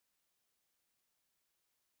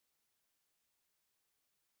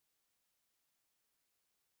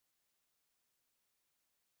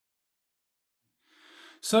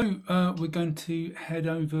So we're going to head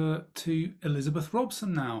over to Elizabeth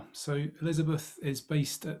Robson now. So Elizabeth is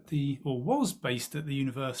based at or was based at the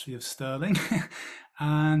University of Stirling,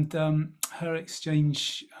 and her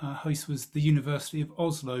exchange host was the University of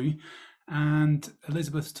Oslo. And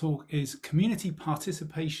Elizabeth's talk is Community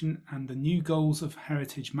Participation and the New Goals of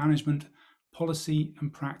Heritage Management, Policy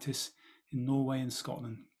and Practice in Norway and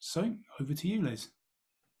Scotland. So over to you, Liz.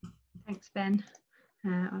 Thanks, Ben.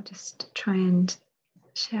 I'll just try and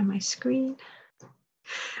share my screen.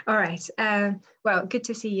 All right. Well, good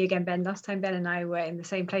to see you again, Ben. Last time Ben and I were in the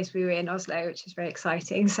same place, we were in Oslo, which is very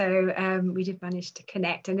exciting. So we did manage to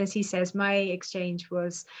connect. And as he says, my exchange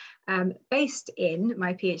was based in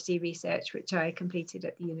my PhD research, which I completed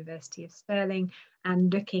at the University of Stirling,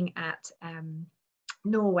 and looking at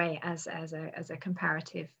Norway as a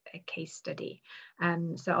comparative case study.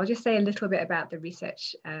 So I'll just say a little bit about the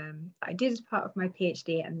research I did as part of my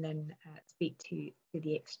PhD, and then speak to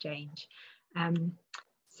the exchange.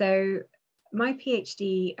 So my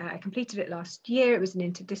PhD, I completed it last year. It was an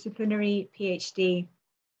interdisciplinary PhD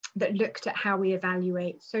that looked at how we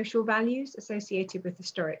evaluate social values associated with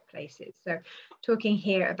historic places. So talking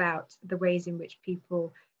here about the ways in which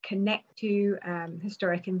people connect to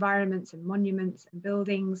historic environments and monuments and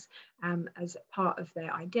buildings as part of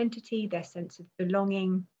their identity, their sense of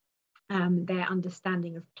belonging, their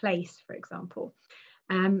understanding of place, for example.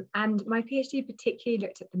 And my PhD particularly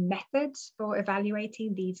looked at the methods for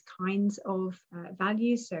evaluating these kinds of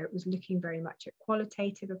values. So it was looking very much at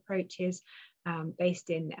qualitative approaches based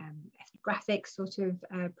in ethnographic sort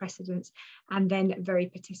of precedents, and then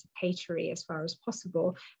very participatory as far as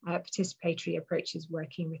possible, participatory approaches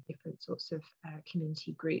working with different sorts of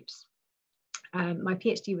community groups. My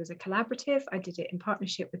PhD was a collaborative. I did it in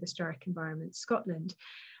partnership with Historic Environment Scotland.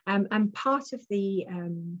 And part of the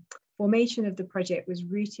formation of the project was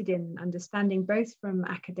rooted in understanding, both from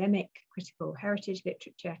academic critical heritage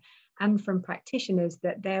literature and from practitioners,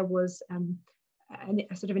 that there was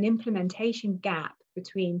a sort of an implementation gap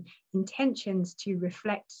between intentions to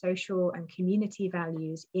reflect social and community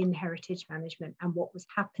values in heritage management and what was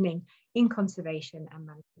happening in conservation and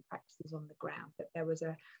management practices on the ground. That there was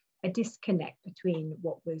a disconnect between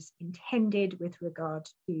what was intended with regard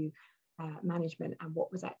to management and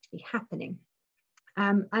what was actually happening.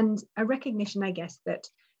 And a recognition, I guess, that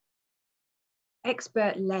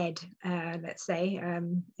expert-led, let's say,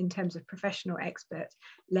 in terms of professional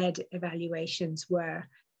expert-led evaluations were,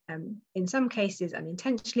 in some cases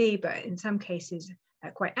unintentionally, but in some cases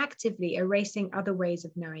quite actively erasing other ways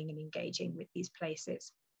of knowing and engaging with these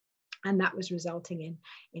places. And that was resulting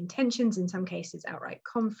in tensions, in some cases outright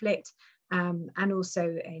conflict, and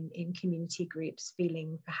also in community groups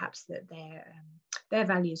feeling perhaps that their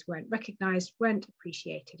values weren't recognized, weren't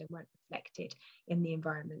appreciated, and weren't reflected in the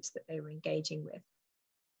environments that they were engaging with.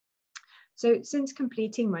 So since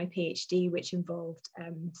completing my PhD, which involved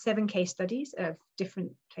 7 case studies of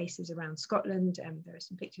different places around Scotland, there are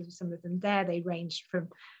some pictures of some of them there. They ranged from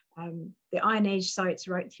the Iron Age sites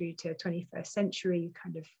right through to 21st century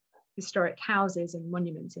kind of historic houses and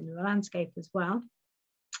monuments in the landscape as well.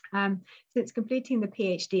 Since completing the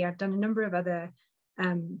PhD, I've done a number of other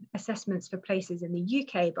assessments for places in the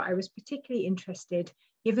UK, but I was particularly interested,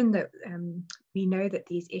 given that we know that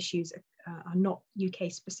these issues are not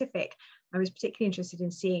UK specific, I was particularly interested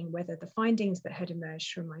in seeing whether the findings that had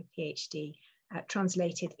emerged from my PhD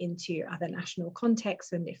translated into other national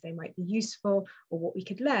contexts, and if they might be useful, or what we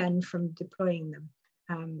could learn from deploying them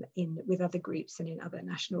with other groups and in other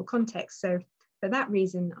national contexts. So for that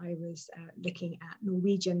reason, I was looking at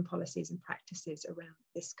Norwegian policies and practices around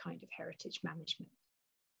this kind of heritage management.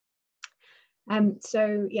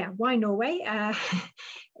 So yeah, why Norway?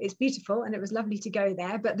 It's beautiful and it was lovely to go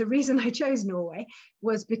there, but the reason I chose Norway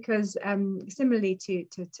was because similarly to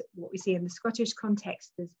what we see in the Scottish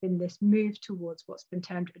context, there's been this move towards what's been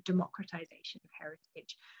termed a democratization of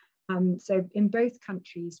heritage. So in both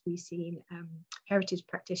countries, we've seen heritage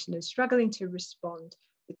practitioners struggling to respond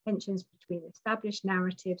to tensions between established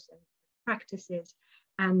narratives and practices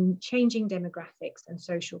and changing demographics and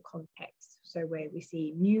social contexts. So where we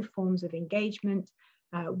see new forms of engagement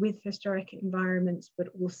with historic environments, but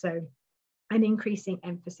also an increasing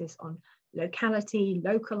emphasis on locality,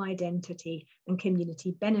 local identity, and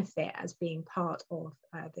community benefit as being part of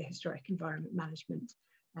the historic environment management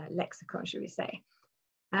lexicon, should we say.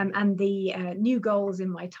 And the new goals in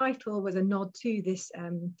my title was a nod to this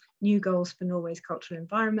new goals for Norway's cultural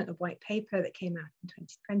environment, a white paper that came out in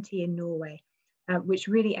 2020 in Norway, which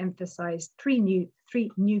really emphasized three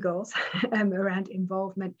new goals around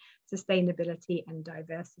involvement, sustainability, and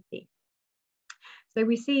diversity. So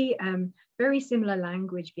we see very similar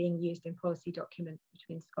language being used in policy documents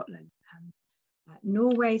between Scotland and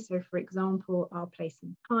Norway. So for example, Our Place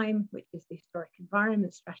in Time, which is the historic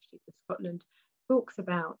environment strategy for Scotland, talks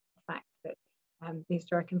about the fact that the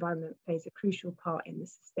historic environment plays a crucial part in the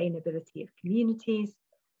sustainability of communities.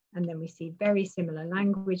 And then we see very similar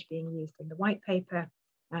language being used in the white paper,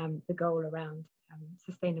 the goal around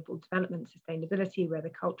sustainable development, sustainability, where the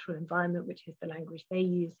cultural environment, which is the language they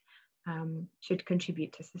use, should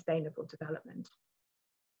contribute to sustainable development.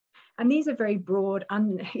 And these are very broad,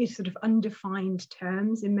 sort of undefined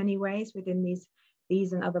terms in many ways within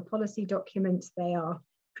these and other policy documents. They are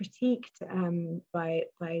critiqued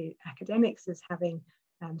by academics as having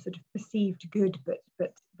sort of perceived good,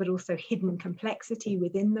 but also hidden complexity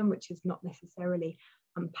within them, which is not necessarily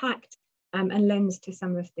unpacked, and lends to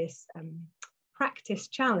some of this practice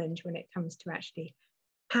challenge when it comes to actually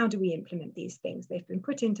how do we implement these things. They've been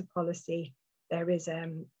put into policy. There is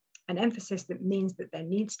an emphasis that means that there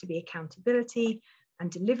needs to be accountability and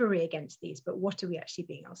delivery against these, but what are we actually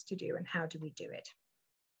being asked to do and how do we do it?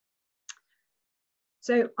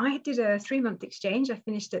 So I did a 3-month exchange. I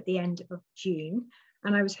finished at the end of June,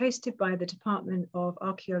 and I was hosted by the Department of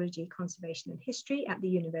Archaeology, Conservation and History at the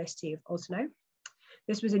University of Oslo.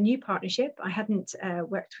 This was a new partnership. I hadn't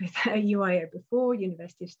worked with a UIO before.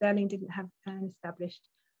 University of Stirling didn't have an established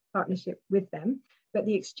partnership with them, but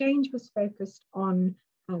the exchange was focused on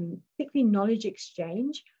particularly knowledge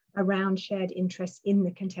exchange around shared interests in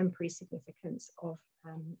the contemporary significance of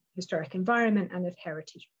historic environment and of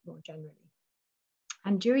heritage more generally.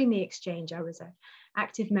 And during the exchange, I was an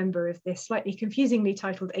active member of this slightly confusingly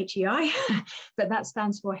titled HEI, but that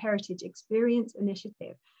stands for Heritage Experience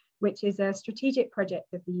Initiative, which is a strategic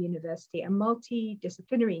project of the university, a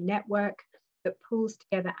multidisciplinary network that pulls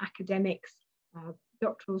together academics,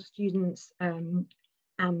 doctoral students,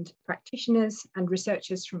 and practitioners and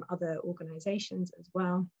researchers from other organizations as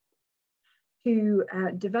well, to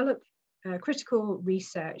develop critical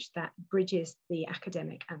research that bridges the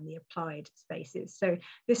academic and the applied spaces. So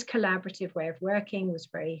this collaborative way of working was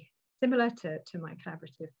very similar to my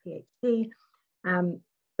collaborative PhD,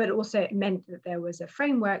 but also it meant that there was a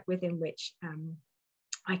framework within which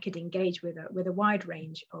I could engage with a wide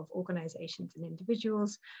range of organizations and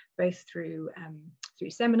individuals, both through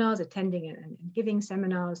seminars, attending and giving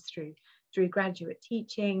seminars, through graduate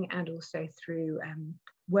teaching, and also through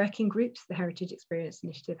working groups. The Heritage Experience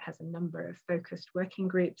Initiative has a number of focused working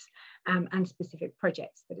groups and specific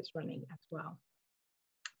projects that it's running as well.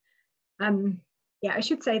 Yeah, I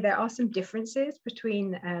should say there are some differences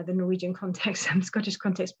between the Norwegian context and the Scottish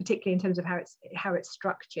context, particularly in terms of how it's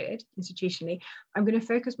structured institutionally. I'm going to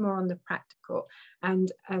focus more on the practical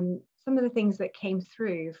and some of the things that came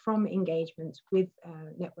through from engagements with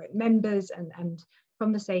network members and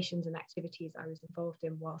conversations and activities I was involved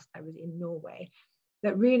in whilst I was in Norway,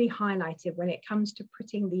 that really highlighted when it comes to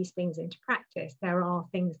putting these things into practice, there are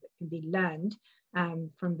things that can be learned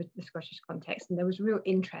from the Scottish context. And there was real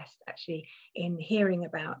interest actually in hearing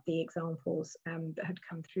about the examples that had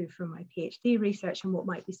come through from my PhD research and what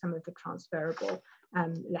might be some of the transferable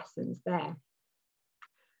lessons there.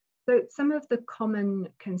 So some of the common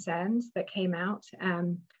concerns that came out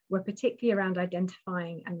were particularly around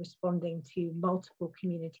identifying and responding to multiple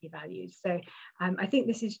community values. So I think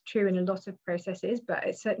this is true in a lot of processes, but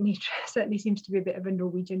it certainly seems to be a bit of a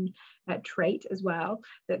Norwegian trait as well,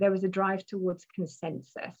 that there was a drive towards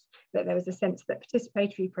consensus, that there was a sense that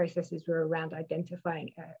participatory processes were around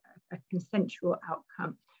identifying a consensual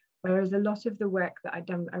outcome. Whereas a lot of the work that I'd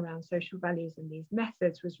done around social values and these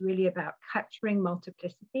methods was really about capturing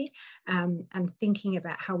multiplicity and thinking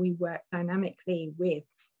about how we work dynamically with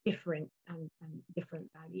different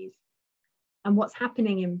values. And what's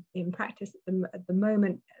happening in practice at the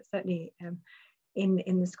moment, certainly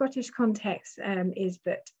in the Scottish context, is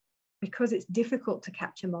that because it's difficult to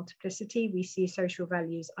capture multiplicity, we see social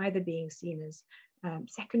values either being seen as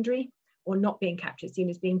secondary or not being captured,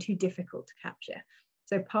 seen as being too difficult to capture.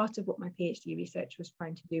 So part of what my PhD research was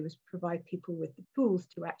trying to do was provide people with the tools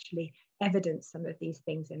to actually evidence some of these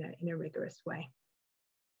things in a rigorous way.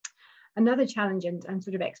 Another challenge and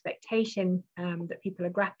sort of expectation that people are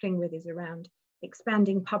grappling with is around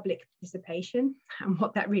expanding public participation and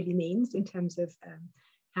what that really means in terms of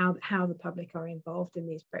how the public are involved in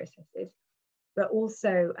these processes, but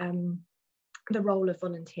also the role of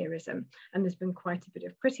volunteerism. And there's been quite a bit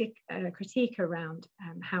of critique around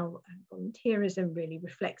how volunteerism really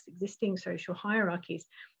reflects existing social hierarchies,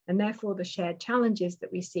 and therefore the shared challenges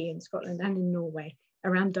that we see in Scotland and in Norway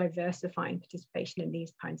around diversifying participation in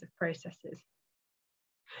these kinds of processes.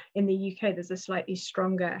 In the UK, there's a slightly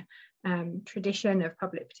stronger tradition of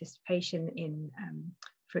public participation in,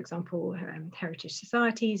 for example, heritage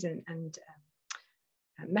societies and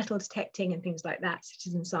metal detecting and things like that,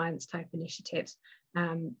 citizen science type initiatives.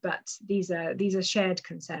 But these are shared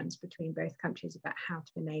concerns between both countries about how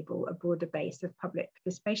to enable a broader base of public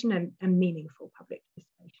participation and meaningful public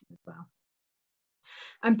participation as well.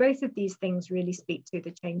 And both of these things really speak to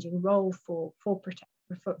the changing role for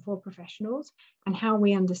professionals and how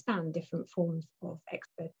we understand different forms of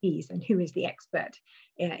expertise and who is the expert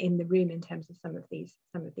in the room in terms of some of these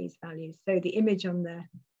values. So the image on the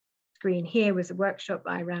screen here was a workshop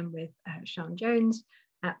I ran with Sian Jones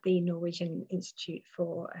at the Norwegian Institute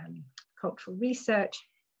for Cultural Research,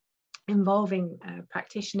 involving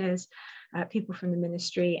practitioners, people from the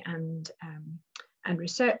ministry and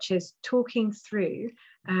researchers talking through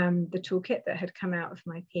the toolkit that had come out of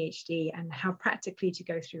my PhD and how practically to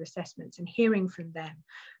go through assessments, and hearing from them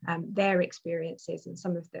their experiences and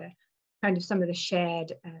some of the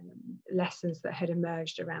shared lessons that had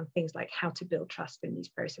emerged around things like how to build trust in these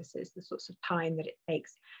processes, the sorts of time that it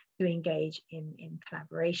takes to engage in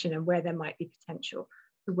collaboration, and where there might be potential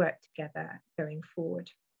to work together going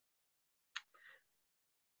forward.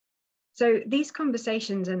 So these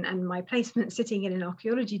conversations and my placement sitting in an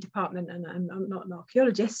archaeology department, and I'm not an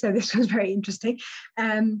archaeologist, so this was very interesting,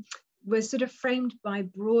 was sort of framed by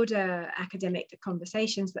broader academic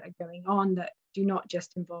conversations that are going on that do not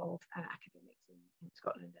just involve academics in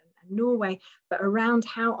Scotland and Norway, but around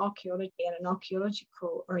how archaeology and an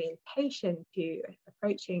archaeological orientation to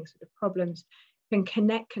approaching sort of problems can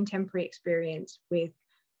connect contemporary experience with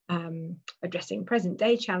addressing present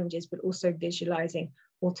day challenges, but also visualizing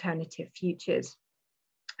alternative futures.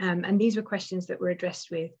 And these were questions that were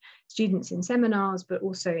addressed with students in seminars, but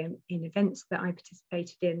also in events that I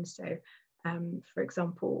participated in. So, for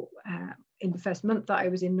example, in the first month that I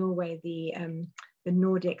was in Norway, the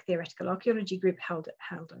Nordic Theoretical Archaeology Group held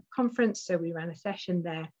a conference. So we ran a session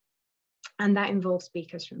there, and that involved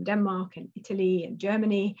speakers from Denmark and Italy and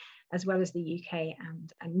Germany, as well as the UK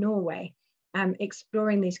and Norway.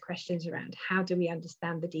 Exploring these questions around how do we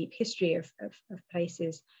understand the deep history of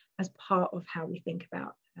places as part of how we think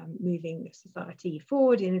about moving society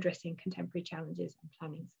forward in addressing contemporary challenges and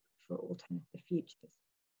planning for alternative futures.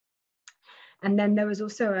 And then there was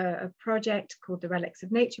also a project called the Relics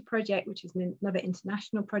of Nature project, which is another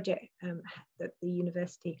international project that the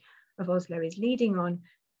University of Oslo is leading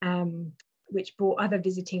on, which brought other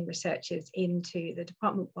visiting researchers into the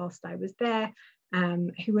department whilst I was there,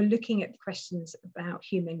 who were looking at the questions about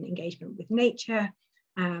human engagement with nature,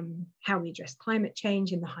 how we address climate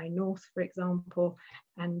change in the High North, for example,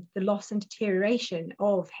 and the loss and deterioration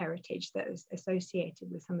of heritage that is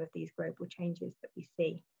associated with some of these global changes that we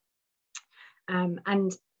see.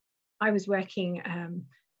 And I was working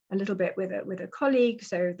a little bit with a colleague.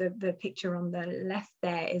 So the picture on the left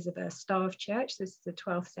there is of a starved church. This is a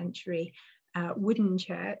 12th century wooden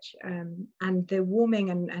church, and the warming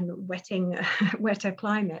and wetter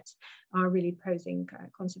climates are really posing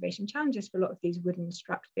conservation challenges for a lot of these wooden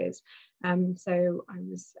structures. So I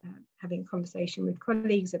was having a conversation with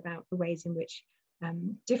colleagues about the ways in which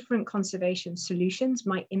different conservation solutions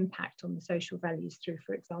might impact on the social values through,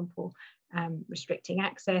 for example, restricting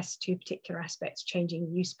access to particular aspects,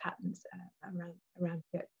 changing use patterns around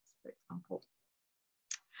churches, for example.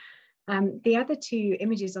 The other two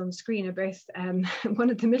images on screen are both, one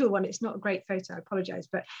of the middle one, it's not a great photo, I apologize,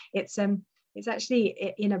 but it's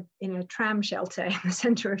actually in a tram shelter in the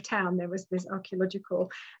center of town. There was this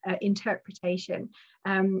archaeological interpretation.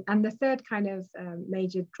 And the third kind of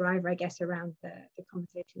major driver, I guess, around the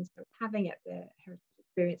conversations we're having at the Heritage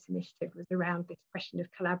Experience Initiative was around this question of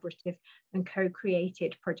collaborative and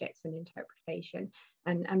co-created projects and interpretation.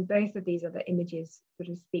 And both of these other images sort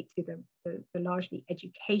of speak to the largely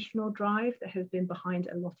educational drive that has been behind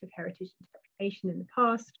a lot of heritage interpretation in the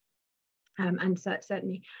past. And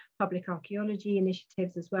certainly public archaeology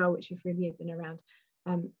initiatives as well, which have really been around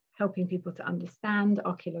helping people to understand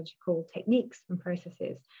archaeological techniques and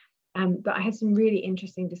processes. But I had some really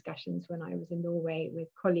interesting discussions when I was in Norway with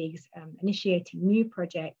colleagues initiating new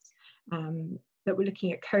projects that were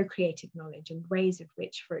looking at co-created knowledge and ways of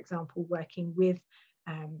which, for example, working with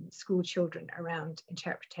school children around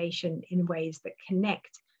interpretation in ways that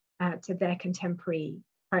connect to their contemporary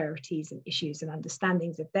priorities and issues and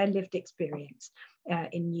understandings of their lived experience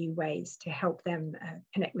in new ways to help them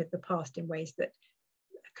connect with the past in ways that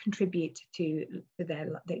contribute to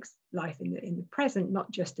their life in the present, not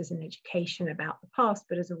just as an education about the past,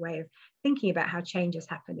 but as a way of thinking about how change has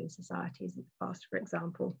happened in societies in the past, for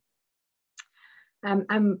example.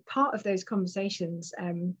 And part of those conversations,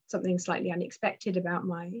 something slightly unexpected about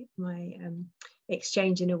my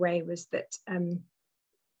exchange in a way was that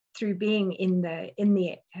through being in the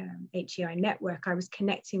HEI network, I was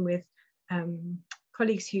connecting with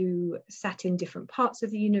colleagues who sat in different parts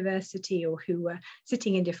of the university or who were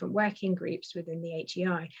sitting in different working groups within the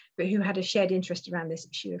HEI, but who had a shared interest around this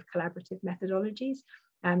issue of collaborative methodologies.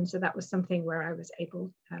 So that was something where I was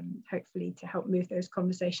able, hopefully, to help move those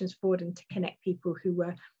conversations forward and to connect people who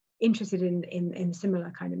were interested in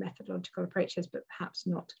similar kind of methodological approaches, but perhaps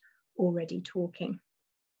not already talking.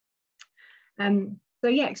 So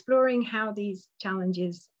yeah, exploring how these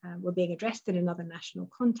challenges were being addressed in another national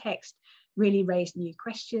context really raised new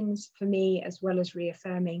questions for me, as well as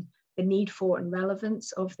reaffirming the need for and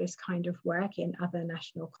relevance of this kind of work in other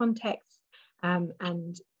national contexts,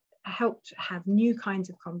 and helped have new kinds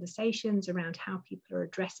of conversations around how people are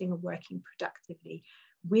addressing and working productively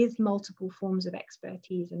with multiple forms of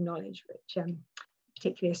expertise and knowledge, which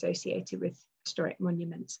particularly associated with historic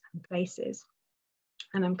monuments and places.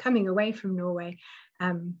 And I'm coming away from Norway,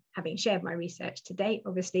 having shared my research to date,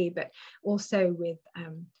 obviously, but also with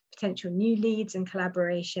potential new leads and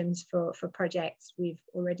collaborations for projects. We've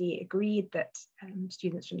already agreed that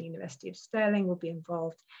students from the University of Stirling will be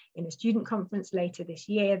involved in a student conference later this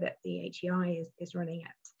year that the HEI is running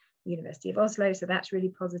at the University of Oslo. So that's really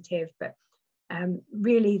positive. But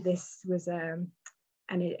really, this was an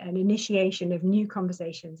initiation of new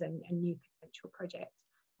conversations and new potential projects.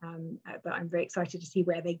 But I'm very excited to see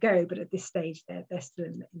where they go. But at this stage, they're still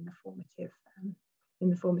in the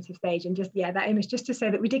formative stage. And just, yeah, that image, just to say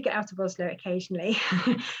that we did get out of Oslo occasionally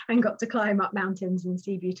and got to climb up mountains and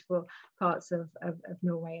see beautiful parts of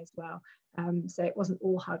Norway as well. So it wasn't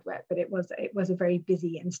all hard work, but it was a very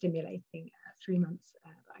busy and stimulating 3 months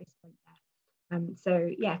that I spent there. So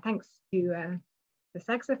yeah, thanks to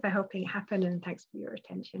SAGSA for helping it happen, and thanks for your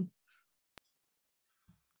attention.